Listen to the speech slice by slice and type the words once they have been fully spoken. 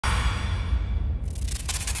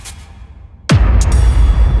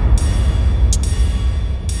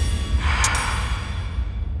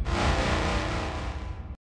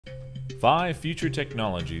5 future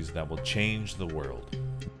technologies that will change the world.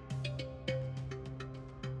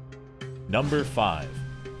 Number 5.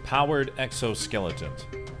 Powered exoskeletons.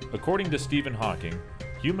 According to Stephen Hawking,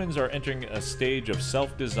 humans are entering a stage of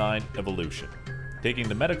self-designed evolution. Taking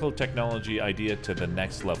the medical technology idea to the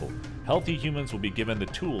next level, healthy humans will be given the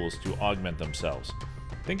tools to augment themselves.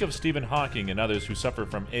 Think of Stephen Hawking and others who suffer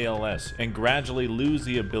from ALS and gradually lose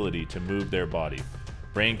the ability to move their body.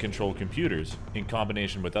 Brain-controlled computers, in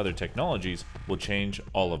combination with other technologies, will change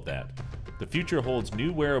all of that. The future holds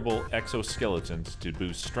new wearable exoskeletons to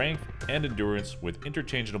boost strength and endurance with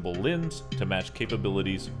interchangeable limbs to match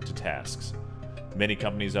capabilities to tasks. Many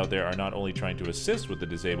companies out there are not only trying to assist with the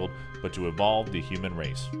disabled, but to evolve the human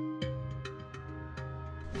race.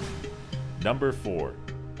 Number 4.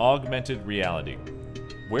 Augmented reality.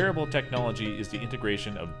 Wearable technology is the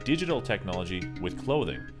integration of digital technology with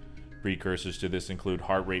clothing. Precursors to this include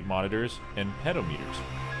heart rate monitors and pedometers.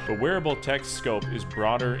 But wearable tech's scope is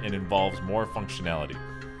broader and involves more functionality.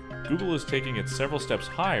 Google is taking it several steps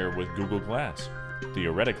higher with Google Glass.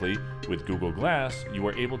 Theoretically, with Google Glass, you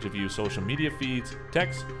are able to view social media feeds,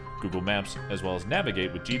 text, Google Maps, as well as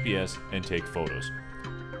navigate with GPS and take photos.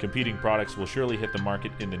 Competing products will surely hit the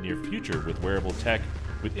market in the near future with wearable tech,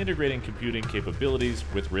 with integrating computing capabilities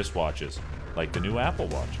with wristwatches, like the new Apple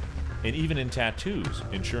Watch, and even in tattoos,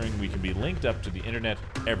 ensuring we can be linked up to the internet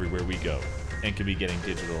everywhere we go, and can be getting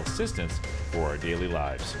digital assistance for our daily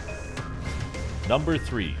lives. Number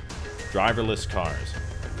 3. Driverless cars.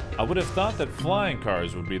 I would have thought that flying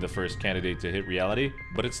cars would be the first candidate to hit reality,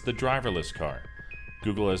 but it's the driverless car.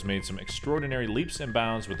 Google has made some extraordinary leaps and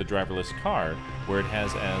bounds with the driverless car, where it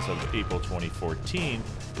has, as of April 2014,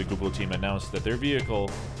 the Google team announced that their vehicle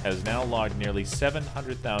has now logged nearly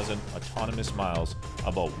 700,000 autonomous miles,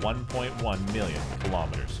 about 1.1 million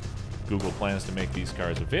kilometers. Google plans to make these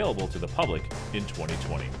cars available to the public in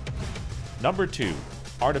 2020. Number 2.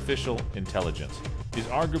 Artificial intelligence is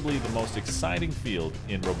arguably the most exciting field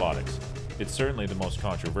in robotics. It's certainly the most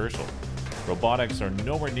controversial. Robotics are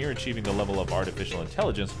nowhere near achieving the level of artificial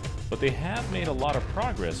intelligence, but they have made a lot of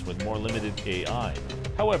progress with more limited AI.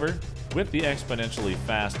 However, with the exponentially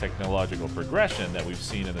fast technological progression that we've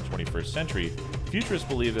seen in the 21st century, futurists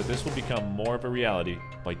believe that this will become more of a reality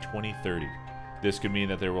by 2030. This could mean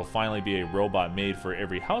that there will finally be a robot made for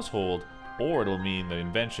every household, or it'll mean the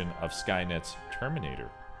invention of Skynet's Terminator.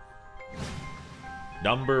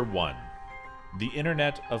 Number 1. The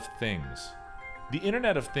Internet of Things. The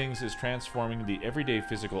Internet of Things is transforming the everyday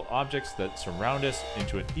physical objects that surround us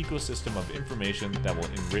into an ecosystem of information that will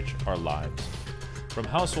enrich our lives. From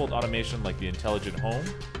household automation like the intelligent home,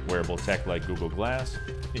 wearable tech like Google Glass,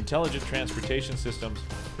 intelligent transportation systems,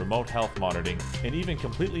 remote health monitoring, and even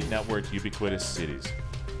completely networked ubiquitous cities.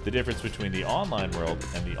 The difference between the online world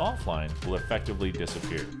and the offline will effectively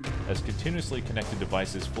disappear, as continuously connected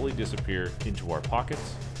devices fully disappear into our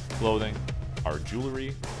pockets, clothing, our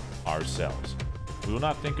jewelry, ourselves. We will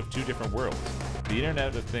not think of two different worlds. The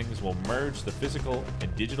Internet of Things will merge the physical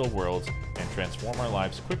and digital worlds and transform our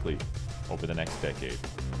lives quickly over the next decade.